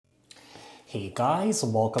Hey guys,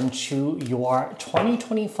 welcome to your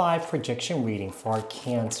 2025 prediction reading for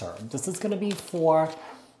Cancer. This is going to be for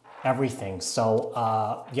everything.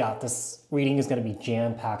 So yeah, this reading is going to be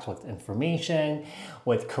jam-packed with information,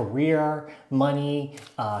 with career, money,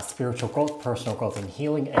 spiritual growth, personal growth and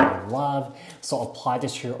healing, and love. So apply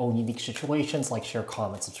this to your own unique situations. Like, share,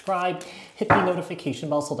 comment, subscribe. Hit the notification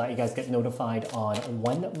bell so that you guys get notified on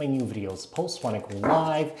when my new videos post, when I go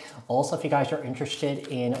live. Also, if you guys are interested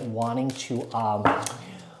in wanting to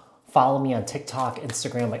follow me on TikTok,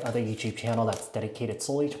 Instagram, my other YouTube channel that's dedicated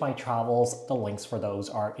solely to my travels. The links for those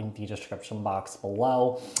are in the description box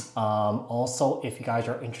below. Also, if you guys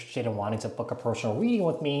are interested in wanting to book a personal reading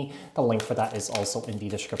with me, the link for that is also in the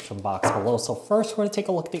description box below. So first, we're going to take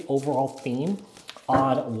a look at the overall theme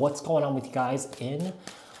on what's going on with you guys in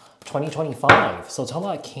 2025. So tell me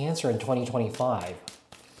about Cancer in 2025.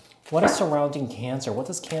 What is surrounding Cancer? What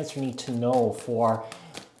does Cancer need to know for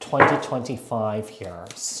 2025 here?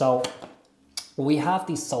 So we have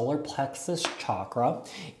the solar plexus chakra.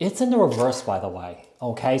 It's in the reverse, by the way.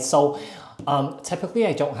 Okay, so typically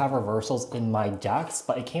I don't have reversals in my decks,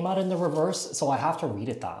 but it came out in the reverse, so I have to read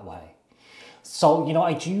it that way. So, you know,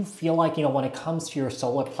 I do feel like, you know, when it comes to your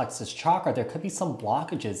solar plexus chakra, there could be some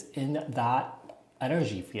blockages in that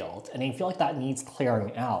energy field, and I feel like that needs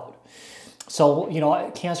clearing out. So, you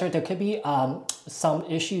know, Cancer, there could be some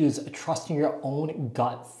issues trusting your own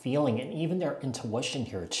gut feeling and even their intuition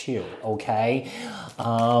here too, okay?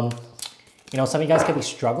 You know, some of you guys could be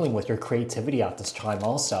struggling with your creativity at this time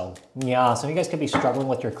also. Yeah, some of you guys could be struggling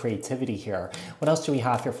with your creativity here. What else do we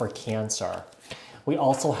have here for Cancer? We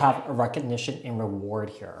also have recognition and reward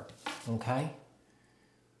here, okay?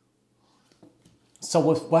 So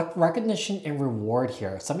with recognition and reward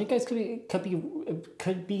here, some of you guys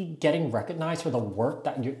could be getting recognized for the work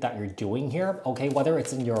that you're doing here, okay? Whether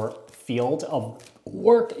it's in your field of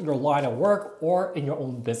work, your line of work, or in your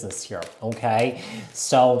own business here, okay?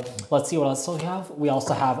 So let's see what else we have. We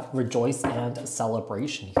also have rejoice and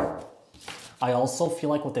celebration here. I also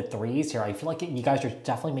feel like with the threes here, I feel like you guys are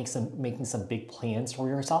definitely making some big plans for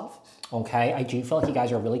yourself, okay? I do feel like you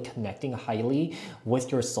guys are really connecting highly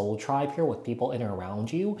with your soul tribe here, with people in and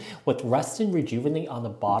around you. With rest and rejuvenate on the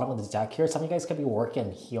bottom of the deck here, some of you guys could be working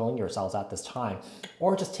and healing yourselves at this time,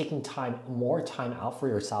 or just taking more time out for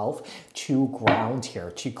yourself to ground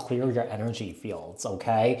here, to clear your energy fields,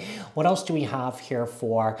 okay? What else do we have here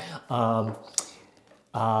for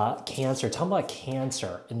Cancer? Tell me about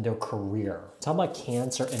Cancer in their career. Tell me about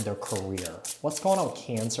Cancer in their career. What's going on with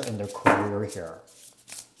Cancer in their career here?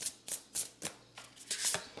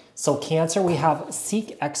 So Cancer, we have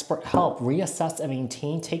seek expert help, reassess and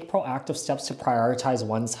maintain, take proactive steps to prioritize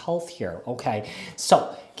one's health here. Okay,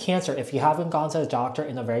 so Cancer, if you haven't gone to the doctor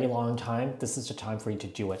in a very long time, this is the time for you to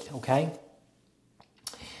do it, okay?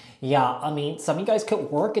 Yeah, I mean, some of you guys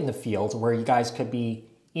could work in the field where you guys could be,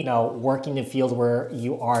 you know, working in a field where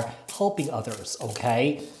you are helping others,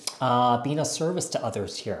 okay? Being a service to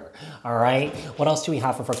others here, all right? What else do we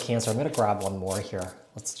have for Cancer? I'm gonna grab one more here.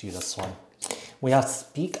 Let's do this one. We have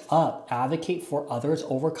speak up, advocate for others,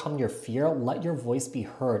 overcome your fear, let your voice be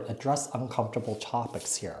heard, address uncomfortable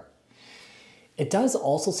topics here. It does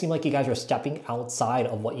also seem like you guys are stepping outside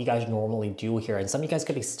of what you guys normally do here. And some of you guys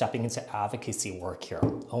could be stepping into advocacy work here,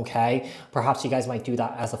 okay? Perhaps you guys might do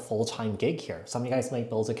that as a full-time gig here. Some of you guys might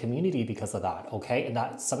build a community because of that, okay? And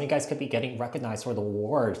that some of you guys could be getting recognized for the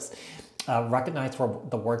awards, recognized for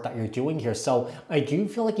the work that you're doing here. So I do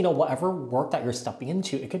feel like, you know, whatever work that you're stepping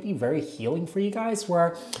into, it could be very healing for you guys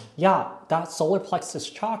where, yeah, that solar plexus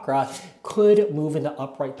chakra could move in the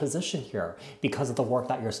upright position here because of the work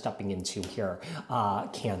that you're stepping into here,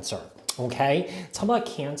 Cancer, okay? Tell me about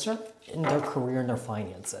Cancer in their career and their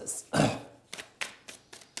finances.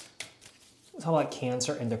 Tell about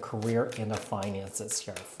Cancer in their career and their finances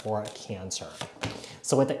here for Cancer.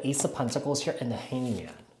 So with the Ace of Pentacles here and the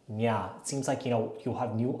Hangman, yeah, it seems like, you know, you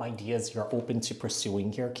have new ideas you're open to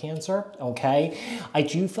pursuing here, Cancer, okay? I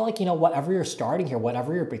do feel like, you know, whatever you're starting here,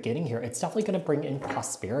 whatever you're beginning here, it's definitely going to bring in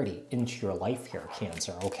prosperity into your life here,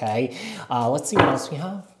 Cancer, okay? Let's see what else we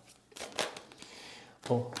have.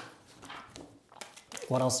 Oh.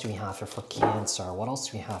 What else do we have here for Cancer? What else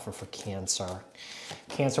do we have here for Cancer?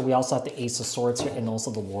 Cancer, we also have the Ace of Swords here and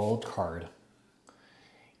also the World card.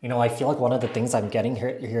 You know, I feel like one of the things I'm getting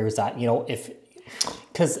here is that, you know, if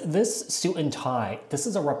Because this suit and tie, this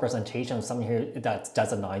is a representation of someone here that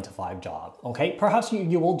does a 9-to-5 job, okay? Perhaps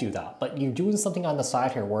you will do that, but you're doing something on the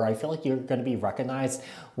side here where I feel like you're going to be recognized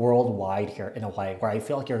worldwide here in a way where I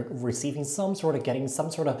feel like you're receiving some sort of, getting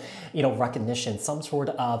some sort of, recognition, some sort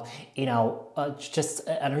of, just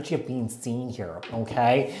energy of being seen here,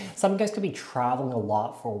 okay? Some of you guys could be traveling a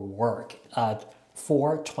lot for work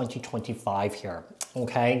for 2025 here.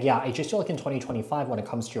 Okay, yeah, I just feel like in 2025, when it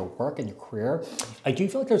comes to your work and your career, I do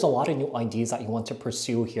feel like there's a lot of new ideas that you want to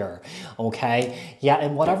pursue here, okay? Yeah,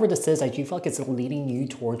 and whatever this is, I do feel like it's leading you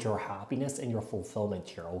towards your happiness and your fulfillment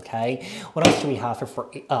here, okay? What else do we have for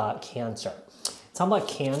Cancer? Talk about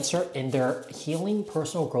Cancer and their healing,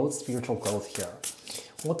 personal growth, spiritual growth here.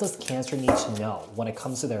 What does Cancer need to know when it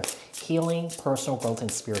comes to their healing, personal growth, and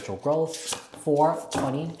spiritual growth for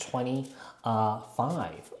 2025?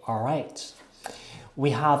 All right.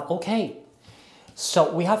 We have, okay,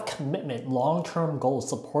 so we have commitment, long-term goals,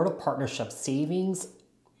 supportive partnership, savings.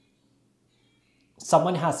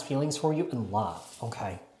 Someone has feelings for you and love,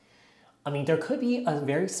 okay. I mean, there could be a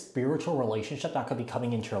very spiritual relationship that could be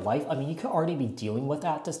coming into your life. I mean, you could already be dealing with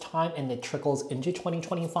that this time and it trickles into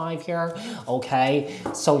 2025 here, okay?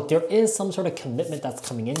 So there is some sort of commitment that's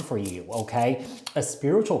coming in for you, okay? A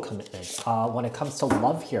spiritual commitment. When it comes to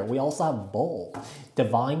love here, we also have Bull,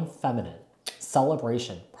 divine feminine,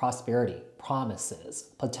 celebration, prosperity, promises,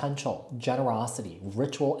 potential, generosity,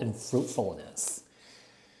 ritual, and fruitfulness.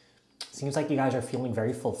 Seems like you guys are feeling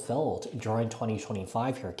very fulfilled during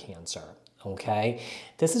 2025 here, Cancer. Okay,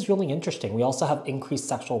 this is really interesting. We also have increased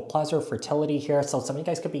sexual pleasure, fertility here. So some of you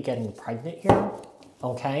guys could be getting pregnant here,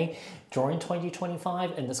 okay, during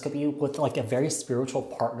 2025. And this could be with like a very spiritual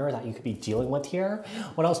partner that you could be dealing with here.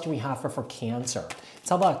 What else do we have for Cancer?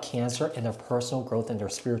 It's all about Cancer and their personal growth and their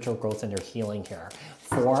spiritual growth and their healing here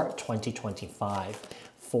for 2025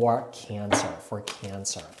 for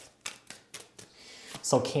Cancer.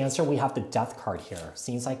 So Cancer, we have the Death card here.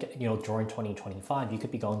 Seems like, during 2025, you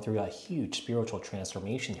could be going through a huge spiritual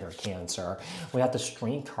transformation here, Cancer. We have the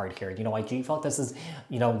Strength card here. I do feel like this is,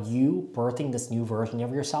 you birthing this new version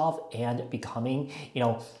of yourself and becoming,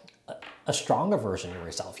 a stronger version of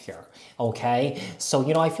yourself here, okay? So,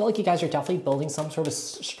 I feel like you guys are definitely building some sort of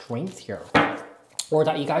strength here, or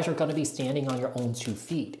that you guys are going to be standing on your own 2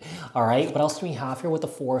 feet, all right? What else do we have here with the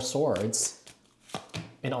Four of Swords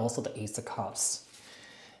and also the Ace of Cups?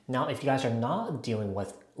 Now, if you guys are not dealing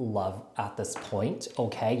with love at this point,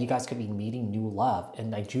 okay, you guys could be meeting new love.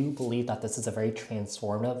 And I do believe that this is a very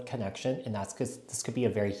transformative connection, and that's because this could be a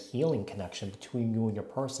very healing connection between you and your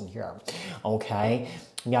person here, okay?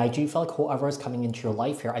 Yeah, I do feel like whoever is coming into your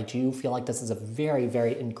life here, I do feel like this is a very,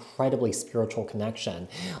 very incredibly spiritual connection,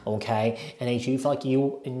 okay? And I do feel like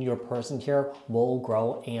you and your person here will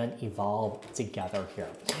grow and evolve together here.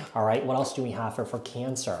 All right, what else do we have for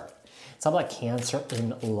Cancer? It's all about Cancer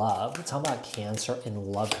in love. It's all about Cancer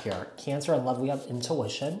in love here. Cancer in love, we have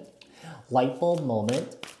intuition, light bulb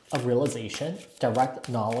moment of realization, direct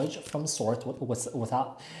knowledge from source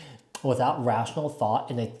without rational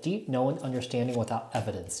thought, and a deep known understanding without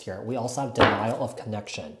evidence here. We also have denial of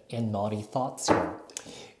connection and naughty thoughts here.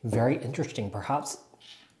 Very interesting. Perhaps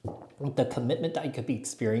the commitment that you could be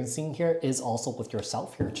experiencing here is also with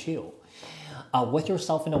yourself here too. With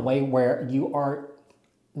yourself in a way where you are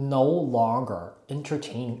no longer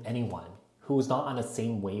entertaining anyone who is not on the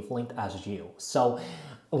same wavelength as you. So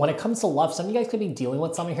when it comes to love, some of you guys could be dealing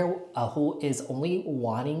with someone here who is only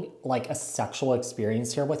wanting like a sexual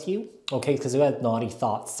experience here with you, okay? Because you have naughty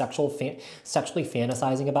thoughts, sexually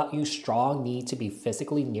fantasizing about you, strong need to be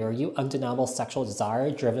physically near you, undeniable sexual desire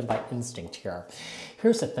driven by instinct here.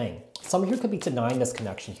 Here's the thing. Someone here could be denying this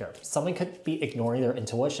connection here. Someone could be ignoring their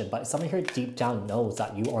intuition, but someone here deep down knows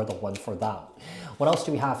that you are the one for them. What else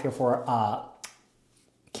do we have here for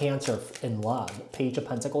Cancer in love? Page of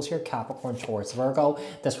Pentacles here, Capricorn, Taurus, Virgo.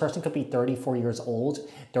 This person could be 34 years old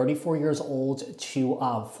to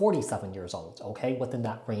 47 years old, okay? Within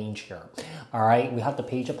that range here. All right, we have the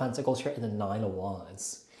Page of Pentacles here and the Nine of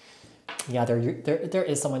Wands. Yeah, there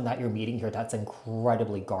is someone that you're meeting here that's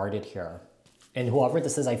incredibly guarded here. And whoever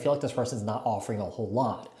this is, I feel like this person is not offering a whole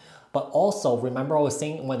lot. But also, remember I was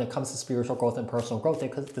saying when it comes to spiritual growth and personal growth,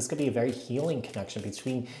 this could be a very healing connection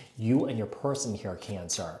between you and your person here,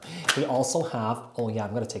 Cancer. We also have, oh yeah,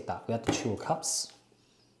 I'm going to take that. We have the Two of Cups,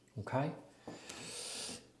 okay?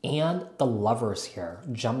 And the Lovers here,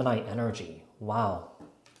 Gemini energy. Wow.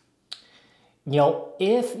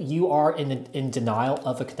 If you are in denial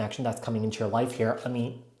of a connection that's coming into your life here, I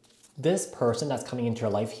mean, this person that's coming into your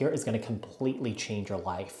life here is going to completely change your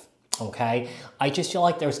life, okay? I just feel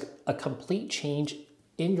like there's a complete change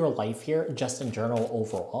in your life here, just in general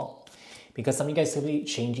overall. because some of you guys could be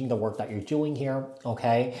changing the work that you're doing here,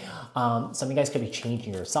 okay? Some of you guys could be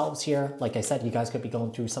changing yourselves here. Like I said, you guys could be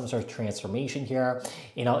going through some sort of transformation here.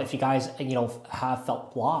 You know, if you guys, you know, have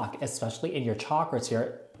felt blocked, especially in your chakras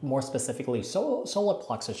here, more specifically solar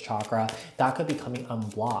plexus chakra, that could be coming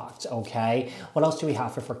unblocked, okay? What else do we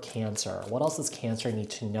have for Cancer? What else does Cancer need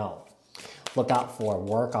to know? Look out for,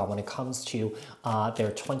 work on when it comes to their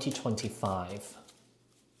 2025.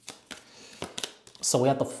 So we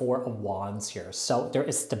have the Four of Wands here. So there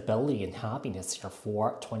is stability and happiness here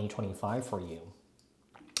for 2025 for you.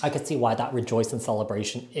 I could see why that rejoice and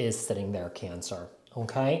celebration is sitting there, Cancer,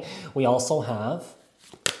 okay? We also have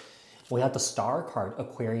the Star card,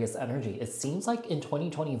 Aquarius energy. It seems like in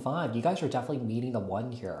 2025, you guys are definitely meeting the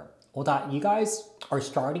one here. Well, that you guys are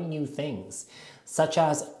starting new things, such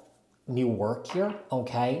as new work here,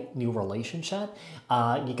 okay? New relationship.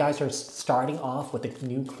 You guys are starting off with a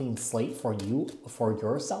new clean slate for you, for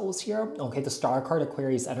yourselves here, okay? The Star card,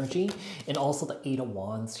 Aquarius energy, and also the Eight of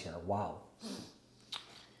Wands here. Wow.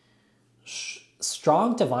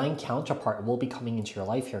 Strong divine counterpart will be coming into your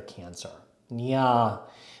life here, Cancer. Yeah.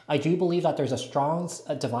 I do believe that there's a strong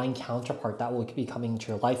divine counterpart that will be coming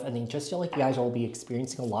into your life, and I just feel like you guys will be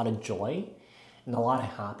experiencing a lot of joy and a lot of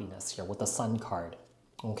happiness here with the Sun card,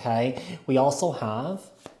 okay? We also have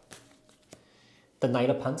the Knight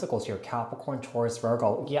of Pentacles here, Capricorn, Taurus,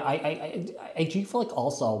 Virgo. Yeah, I do feel like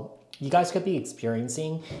also you guys could be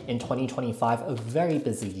experiencing in 2025 a very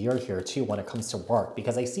busy year here too when it comes to work,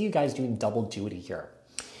 because I see you guys doing double duty here.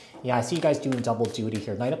 Yeah, I see you guys doing double duty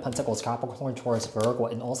here. Knight of Pentacles, Capricorn, Taurus, Virgo,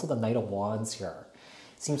 and also the Knight of Wands here.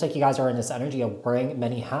 Seems like you guys are in this energy of wearing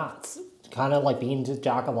many hats. Kind of like being the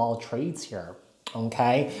jack of all trades here,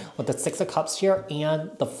 okay? With the Six of Cups here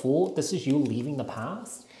and the Fool, this is you leaving the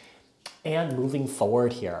past and moving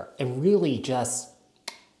forward here. And really just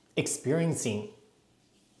experiencing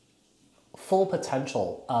full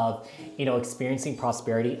potential of, you know, experiencing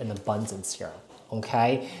prosperity and abundance here,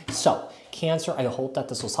 okay? So, Cancer, I hope that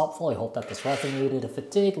this was helpful. I hope that this resonated. If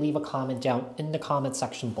it did, leave a comment down in the comment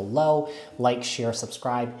section below. Like, share,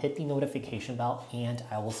 subscribe, hit the notification bell, and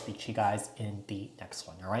I will speak to you guys in the next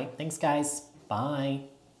one. All right? Thanks, guys. Bye.